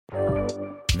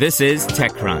This is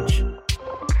TechCrunch.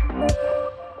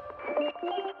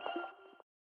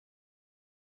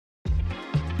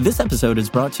 This episode is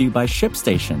brought to you by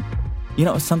ShipStation. You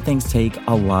know, some things take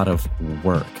a lot of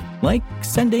work, like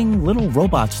sending little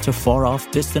robots to far-off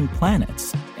distant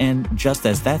planets. And just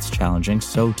as that's challenging,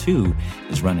 so too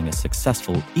is running a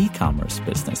successful e-commerce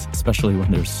business, especially when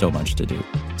there's so much to do.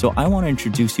 So I want to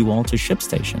introduce you all to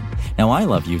ShipStation. Now, I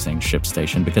love using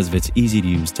ShipStation because of its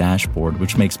easy-to-use dashboard,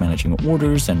 which makes managing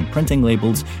orders and printing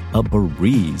labels a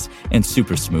breeze and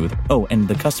super smooth. Oh, and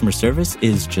the customer service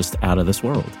is just out of this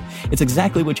world. It's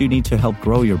exactly what you need to help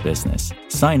grow your business.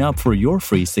 Sign up for your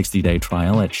free 60-day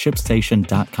trial at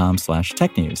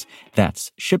shipstation.com/technews.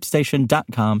 That's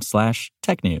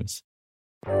shipstation.com/technews.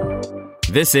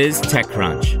 This is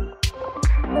TechCrunch.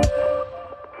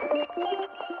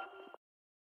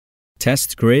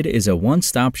 TestGrid is a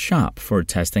one-stop shop for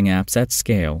testing apps at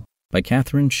scale by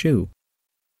Catherine Shu.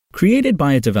 Created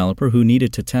by a developer who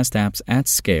needed to test apps at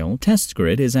scale,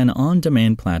 TestGrid is an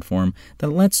on-demand platform that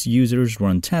lets users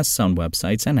run tests on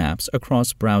websites and apps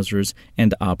across browsers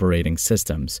and operating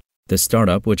systems. The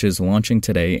startup, which is launching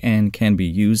today and can be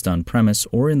used on-premise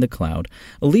or in the cloud,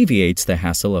 alleviates the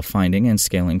hassle of finding and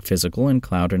scaling physical and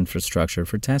cloud infrastructure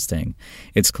for testing.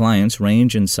 Its clients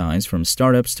range in size from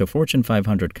startups to Fortune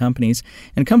 500 companies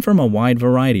and come from a wide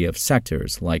variety of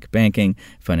sectors like banking,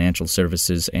 financial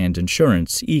services and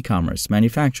insurance, e-commerce,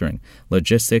 manufacturing,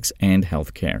 logistics, and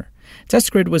healthcare.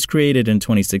 TestGrid was created in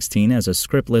 2016 as a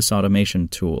scriptless automation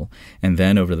tool, and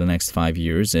then over the next 5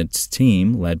 years, its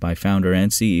team, led by founder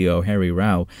and CEO Harry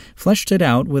Rao, fleshed it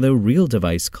out with a real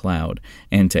device cloud,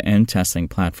 end-to-end testing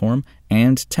platform,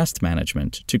 and test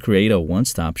management to create a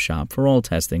one-stop shop for all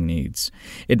testing needs.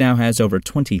 It now has over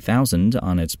 20,000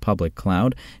 on its public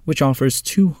cloud, which offers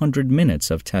 200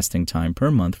 minutes of testing time per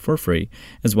month for free,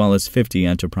 as well as 50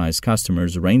 enterprise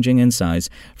customers ranging in size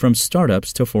from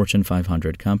startups to Fortune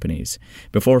 500 companies.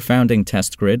 Before founding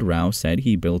TestGrid, Rao said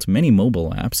he built many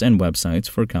mobile apps and websites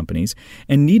for companies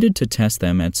and needed to test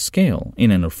them at scale in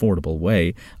an affordable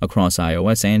way across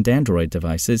iOS and Android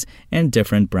devices and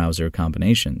different browser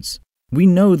combinations. We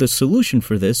know the solution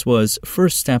for this was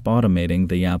first step automating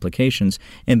the applications,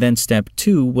 and then step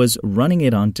 2 was running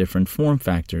it on different form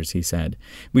factors, he said.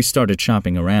 We started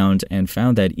shopping around and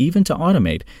found that even to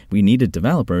automate, we needed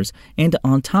developers, and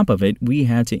on top of it, we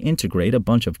had to integrate a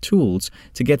bunch of tools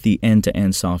to get the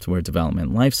end-to-end software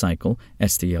development lifecycle,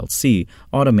 SDLC,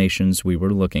 automations we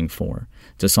were looking for.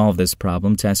 To solve this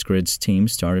problem, TestGrid's team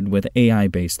started with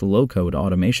AI-based low-code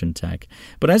automation tech,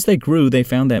 but as they grew, they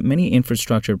found that many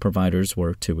infrastructure providers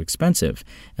were too expensive.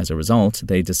 As a result,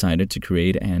 they decided to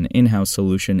create an in-house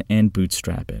solution and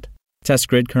bootstrap it.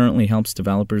 TestGrid currently helps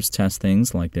developers test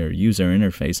things like their user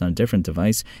interface on different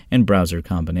device and browser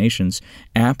combinations,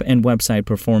 app and website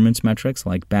performance metrics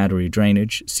like battery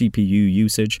drainage, CPU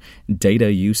usage,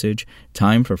 data usage,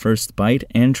 time for first byte,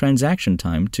 and transaction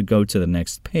time to go to the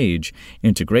next page,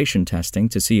 integration testing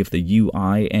to see if the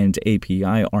UI and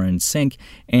API are in sync,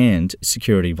 and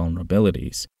security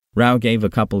vulnerabilities. Rao gave a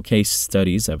couple case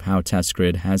studies of how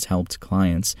TestGrid has helped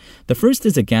clients. The first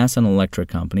is a gas and electric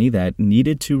company that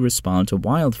needed to respond to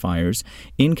wildfires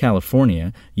in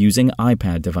California using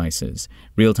iPad devices.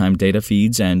 Real-time data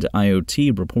feeds and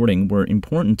IoT reporting were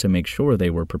important to make sure they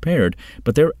were prepared,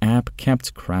 but their app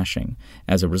kept crashing.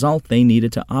 As a result, they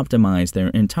needed to optimize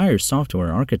their entire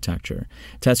software architecture.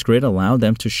 TestGrid allowed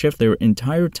them to shift their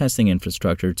entire testing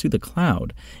infrastructure to the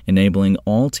cloud, enabling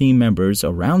all team members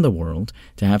around the world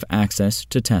to have access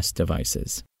to test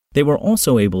devices. They were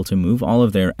also able to move all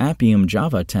of their Appium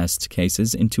Java test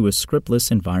cases into a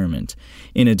scriptless environment.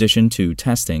 In addition to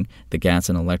testing, the gas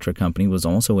and electric company was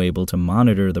also able to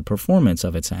monitor the performance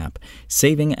of its app,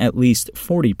 saving at least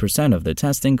 40% of the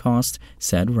testing cost,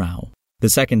 said Rao. The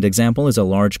second example is a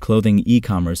large clothing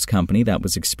e-commerce company that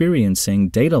was experiencing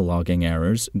data logging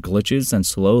errors, glitches, and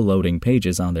slow loading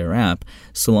pages on their app,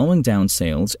 slowing down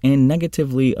sales and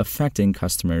negatively affecting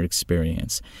customer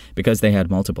experience. Because they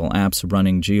had multiple apps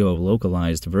running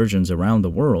geo-localized versions around the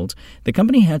world, the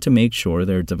company had to make sure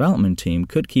their development team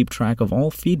could keep track of all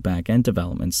feedback and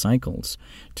development cycles.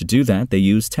 To do that, they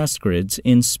used TestGrid's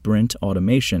in-sprint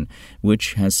automation,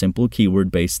 which has simple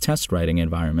keyword-based test writing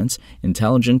environments,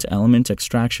 intelligent element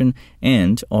extraction,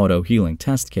 and auto-healing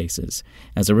test cases.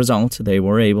 As a result, they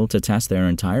were able to test their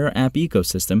entire app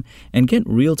ecosystem and get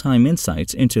real-time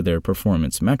insights into their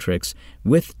performance metrics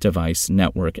with device,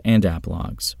 network, and app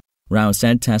logs. Rao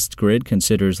said TestGrid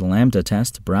considers Lambda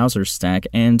Test, Browser Stack,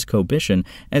 and Cobition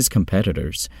as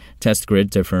competitors. TestGrid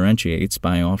differentiates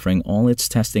by offering all its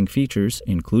testing features,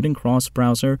 including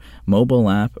cross-browser, mobile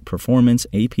app, performance,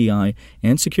 API,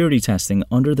 and security testing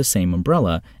under the same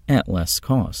umbrella at less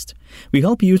cost. We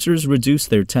help users reduce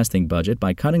their testing budget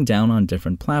by cutting down on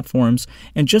different platforms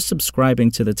and just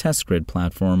subscribing to the TestGrid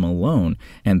platform alone,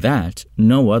 and that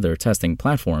no other testing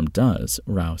platform does,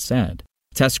 Rao said.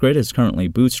 TestGrid is currently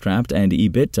bootstrapped and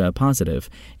EBITDA positive.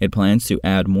 It plans to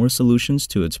add more solutions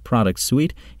to its product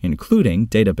suite, including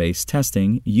database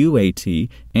testing, UAT,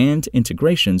 and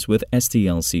integrations with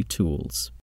SDLC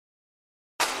tools.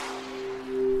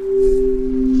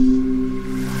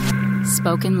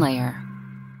 Spoken Layer.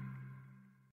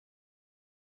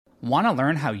 Want to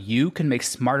learn how you can make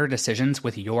smarter decisions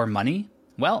with your money?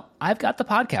 Well, I've got the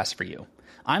podcast for you.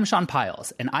 I'm Sean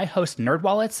Piles, and I host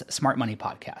NerdWallet's Smart Money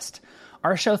Podcast.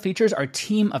 Our show features our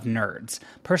team of nerds,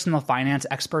 personal finance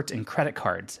experts in credit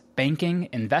cards, banking,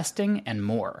 investing, and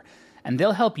more. And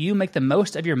they'll help you make the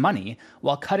most of your money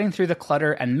while cutting through the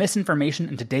clutter and misinformation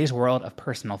in today's world of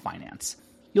personal finance.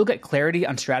 You'll get clarity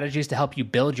on strategies to help you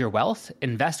build your wealth,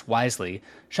 invest wisely,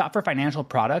 shop for financial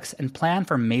products, and plan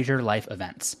for major life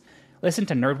events. Listen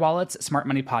to NerdWallet's Smart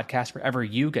Money Podcast wherever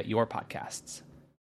you get your podcasts.